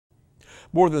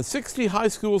More than 60 high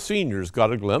school seniors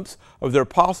got a glimpse of their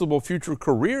possible future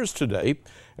careers today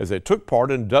as they took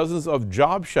part in dozens of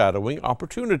job shadowing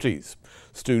opportunities.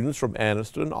 Students from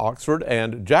Anniston, Oxford,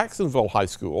 and Jacksonville high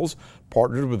schools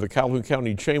partnered with the Calhoun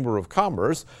County Chamber of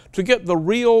Commerce to get the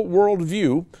real-world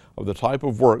view of the type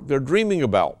of work they're dreaming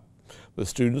about. The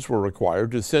students were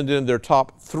required to send in their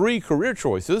top 3 career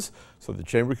choices so the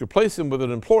Chamber could place them with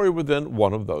an employer within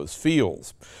one of those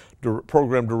fields.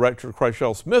 Program Director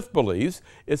Chriselle Smith believes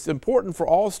it's important for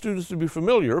all students to be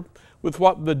familiar with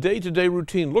what the day-to-day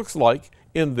routine looks like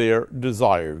in their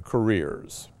desired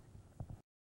careers.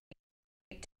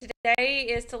 Today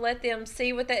is to let them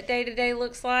see what that day-to-day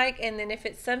looks like, and then if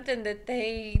it's something that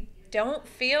they don't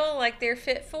feel like they're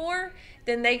fit for,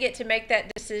 then they get to make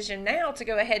that decision now to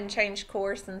go ahead and change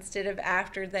course instead of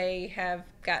after they have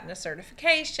gotten a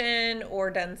certification or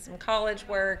done some college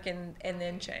work and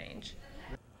then change.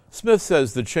 Smith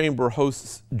says the Chamber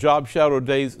hosts job shadow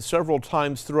days several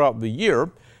times throughout the year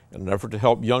in an effort to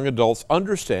help young adults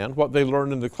understand what they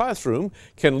learn in the classroom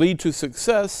can lead to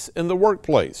success in the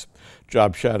workplace.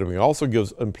 Job shadowing also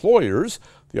gives employers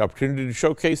the opportunity to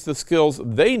showcase the skills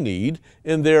they need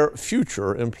in their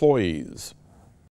future employees.